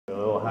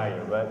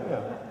higher, but you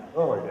know,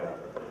 we'll work it out.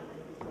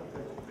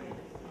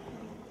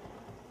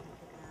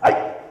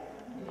 Hi.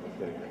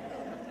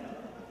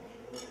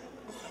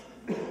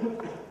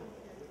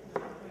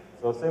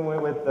 So same way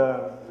with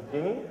the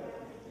zucchini.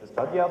 Just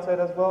cut the outside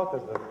as well,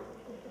 because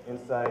the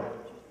inside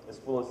is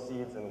full of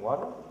seeds and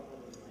water.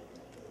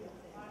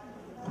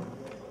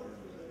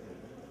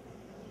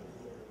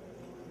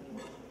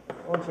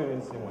 I'll treat it in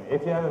the same way.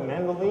 If you have a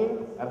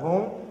mandolin at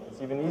home,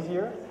 it's even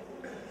easier.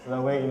 So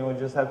that way, you know, you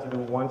just have to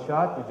do one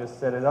shot. You just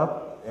set it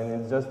up, and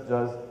it just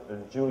does the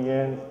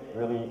julienne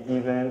really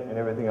even and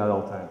everything at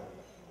all times.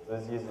 So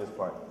that's the easiest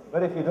part.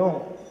 But if you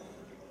don't,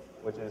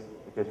 which is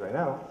the case right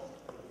now,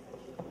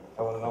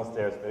 I went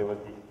downstairs, but it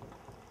would be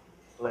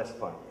less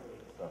fun.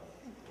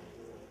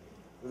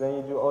 So then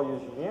you do all your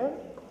julienne,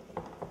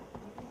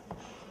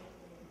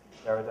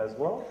 carrot as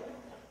well.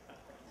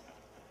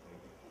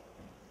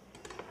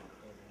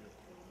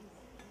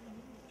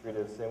 Treat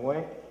it the same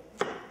way.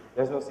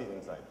 There's no seed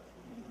inside,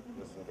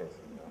 just in case.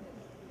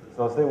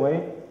 So same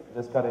way,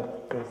 just cut it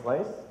thin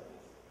slice.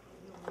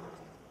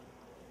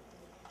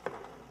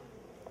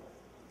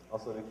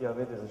 Also, the key of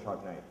it is a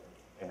sharp knife.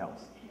 It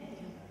helps.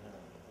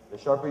 The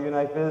sharper your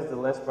knife is, the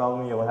less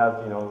problem you'll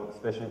have, you know,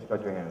 especially to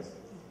cut your hands.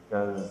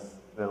 Because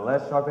the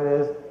less sharp it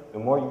is, the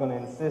more you're going to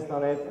insist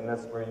on it, and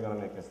that's where you're going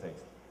to make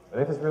mistakes.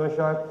 But if it's really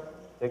sharp,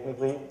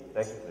 technically,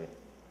 you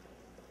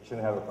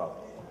shouldn't have a problem.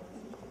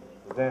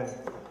 So then,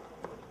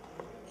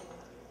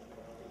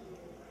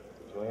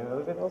 julienne a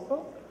little bit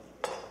also.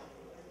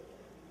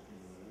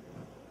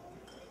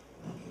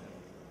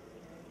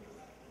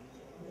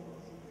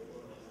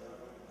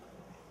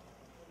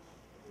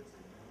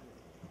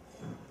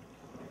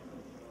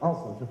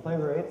 Also, to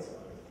flavor it,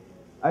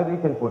 either you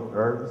can put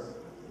herbs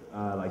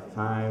like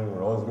thyme,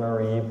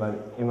 rosemary, but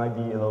it might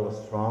be a little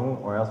strong,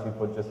 or else you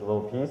put just a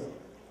little piece.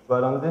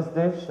 But on this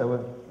dish, I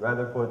would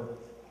rather put,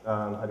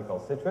 how do you call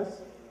it,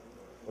 citrus,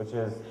 which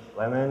is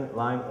lemon,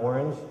 lime,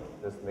 orange,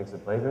 just mix the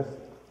flavors.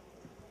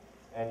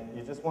 And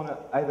you just want to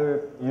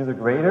either use a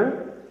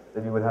grater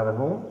that you would have at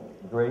home,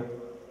 grate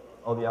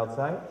all the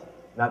outside,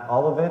 not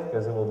all of it,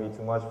 because it will be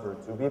too much for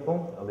 2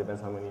 people. It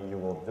depends how many you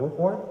will do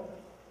for.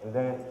 And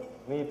then,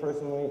 me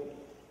personally,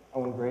 I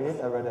won't grate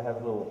it. I'd rather have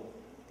little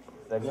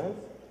segments.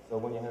 So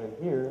when you have it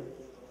here,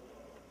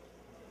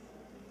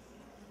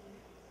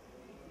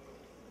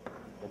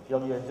 and feel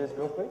the edges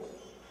real quick.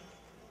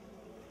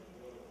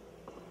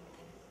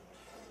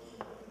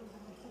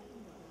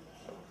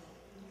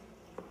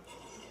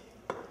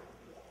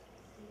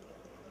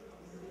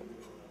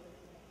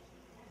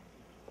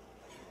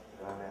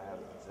 And I have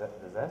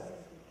the zest.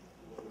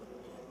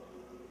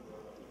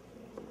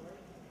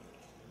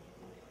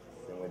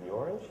 Same with the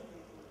orange.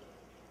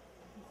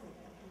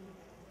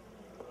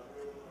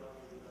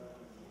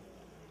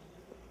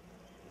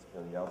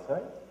 The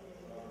outside.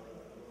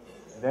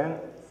 And then,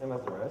 same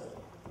as the rest,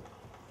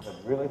 but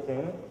really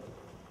thin.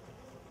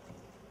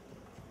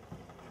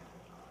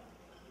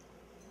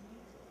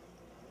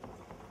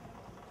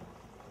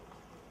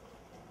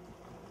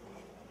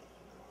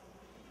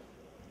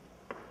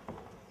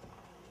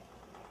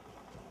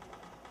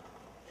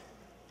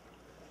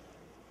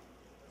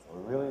 So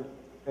really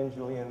thin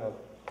julienne of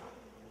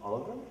all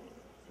of them.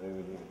 So we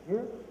leave it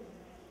here.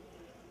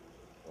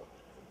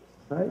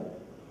 Side.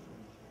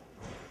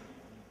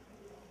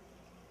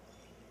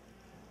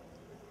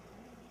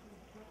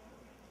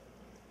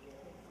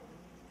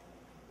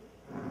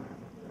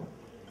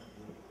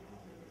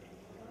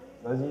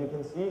 As you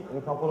can see, in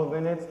a couple of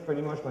minutes,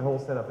 pretty much my whole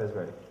setup is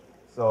ready.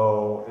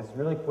 So it's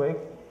really quick.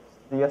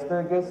 The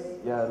asparagus,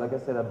 yeah, like I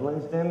said, I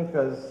blanched them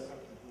because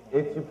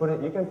if you put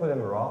it, you can put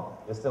them raw.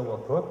 It still will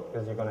cook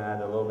because you're going to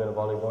add a little bit of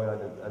olive oil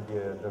at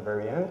the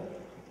very end.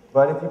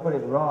 But if you put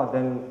it raw,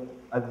 then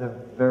at the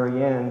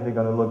very end, they're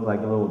going to look like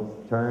a little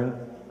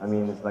turn. I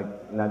mean, it's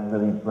like not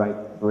really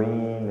bright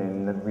green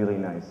and not really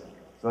nice.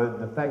 So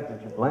the fact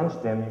that you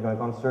blanch them, you're going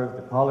to conserve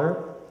the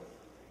color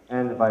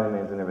and the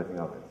vitamins and everything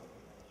of it.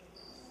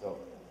 So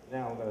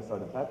now I'm going to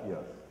start the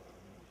papillas.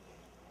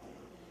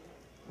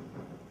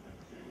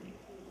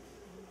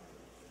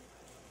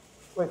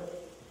 Quick,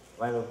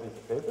 line up a piece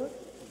of paper.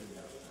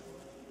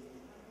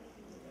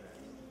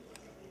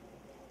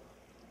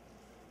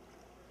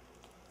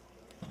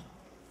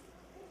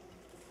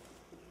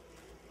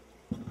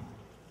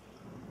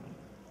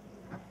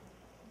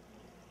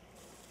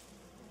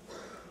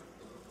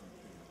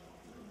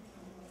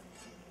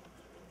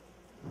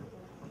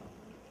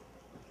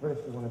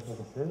 First, you want to take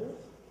a scissors.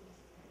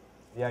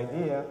 The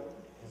idea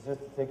is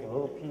just to take a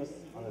little piece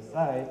on the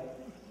side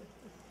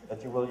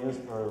that you will use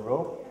for a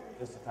rope,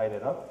 just to kite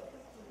it up,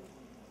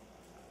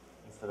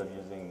 instead of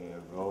using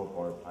a rope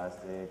or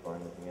plastic or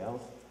anything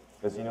else,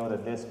 because you know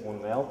that this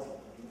won't melt.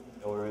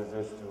 It will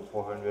resist to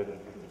 450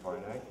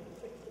 Fahrenheit.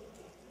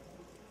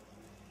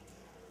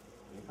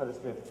 You cut a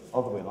strip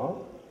all the way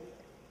along.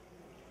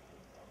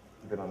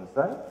 Keep it on the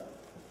side.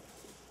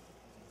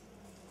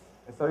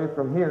 And starting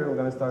from here, we're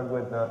going to start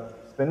with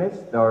spinach.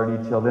 They're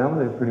already chilled down.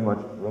 They're pretty much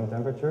room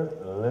temperature.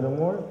 A little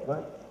more,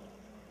 but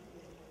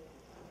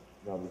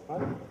that'll be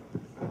fine.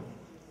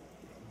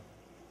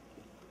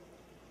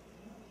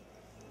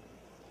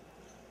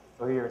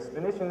 So here,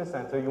 spinach in the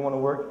center, you want to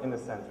work in the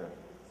center.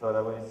 So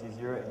that way it's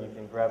easier and you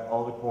can grab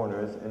all the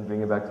corners and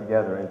bring it back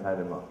together and tie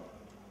them up.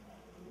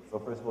 So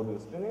first we'll do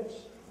spinach,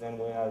 then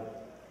we'll add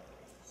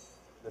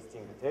the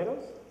steamed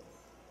potatoes.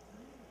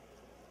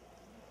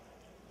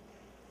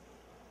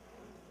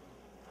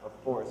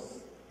 Of course,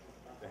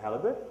 the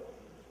halibut,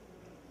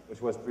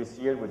 which was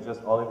pre-seared with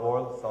just olive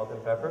oil, salt,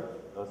 and pepper.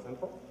 Real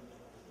simple.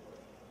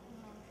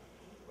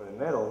 For the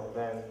middle,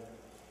 then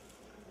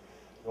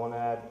you want to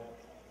add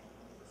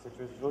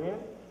citrus julienne.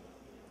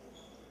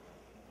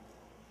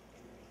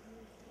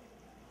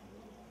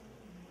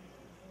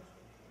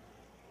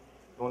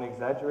 Don't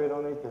exaggerate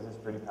on it because it's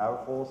pretty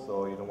powerful,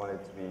 so you don't want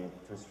it to be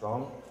too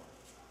strong.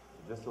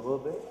 Just a little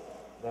bit.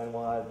 Then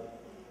we'll add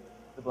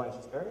the blanched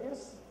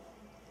asparagus.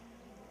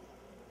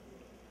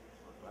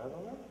 Right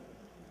on it.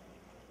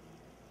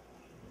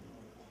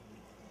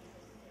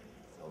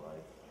 So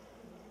light.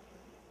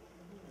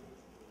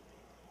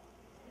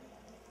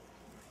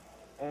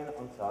 And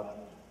on top,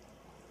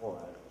 we'll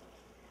add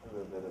a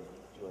little bit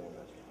of julienne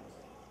vegetables,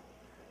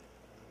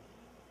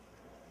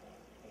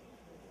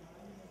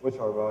 which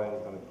our Ryan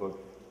is going to cook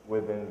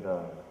within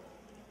the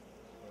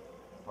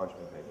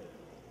parchment paper.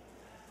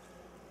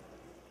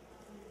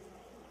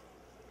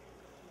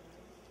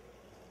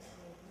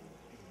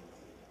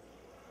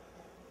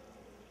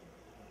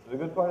 The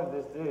good part of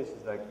this dish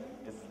is like,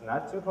 it's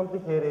not too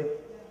complicated.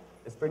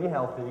 It's pretty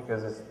healthy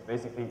because it's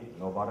basically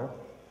no butter,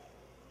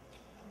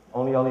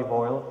 only olive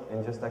oil,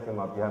 and just stack them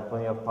up. You have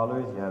plenty of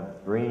colors. You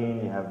have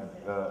green, you have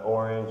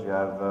orange, you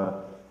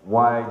have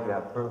white, you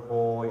have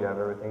purple, you have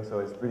everything. So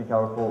it's pretty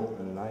colorful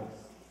and nice.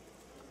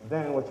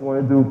 Then what you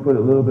want to do, put a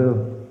little bit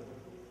of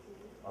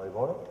olive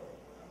oil.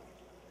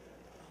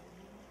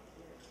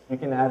 You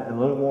can add a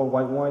little more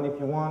white wine if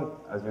you want,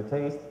 as your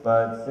taste,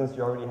 but since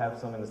you already have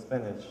some in the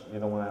spinach, you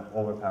don't want to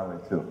overpower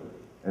it too,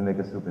 and make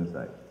a soup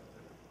inside.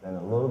 Then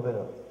a little bit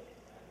of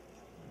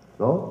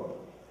salt,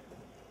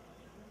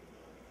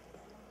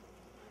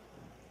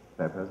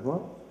 pepper as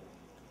well.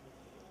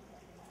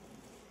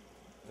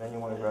 Then you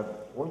want to grab the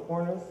four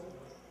corners.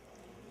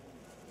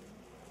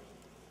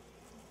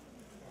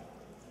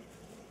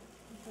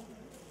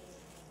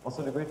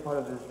 Also, the great part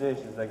of this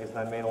dish is like it's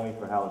not made only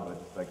for halibut.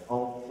 It's like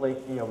all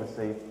flaky, I would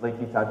say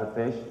flaky type of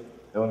fish.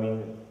 That would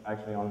mean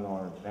actually on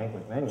our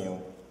banquet menu,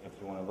 if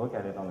you want to look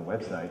at it on the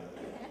website,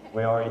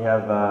 we already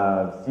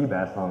have sea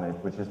bass on it,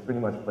 which is pretty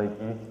much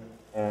flaky.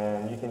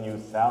 And you can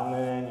use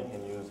salmon, you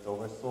can use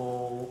Dover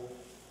sole,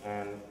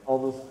 and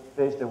all those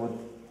fish that would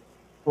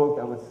cook,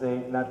 I would say,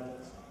 not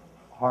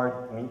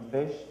hard meat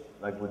fish,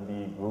 like would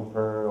be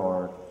grouper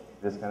or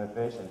this kind of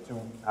fish, and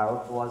too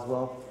powerful as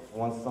well. You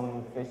want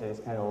some fish that is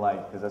kind of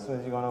light, because as soon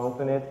as you're going to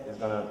open it, it's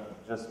going to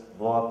just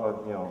blow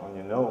up on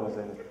your nose,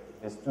 and if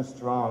it's too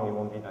strong, it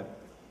won't be that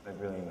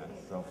really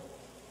nice. So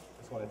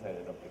just want to tie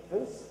it up like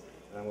this,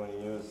 and I'm going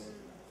to use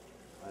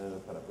my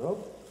little cut of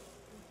rope.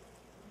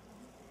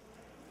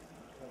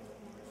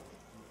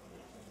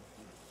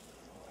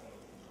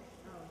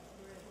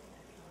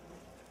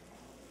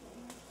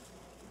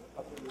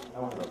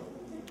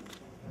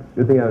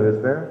 Good thing I have a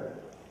spare.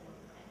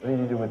 What did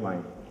you do with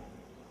mine?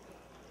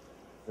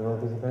 The little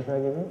piece of paper I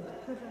gave you?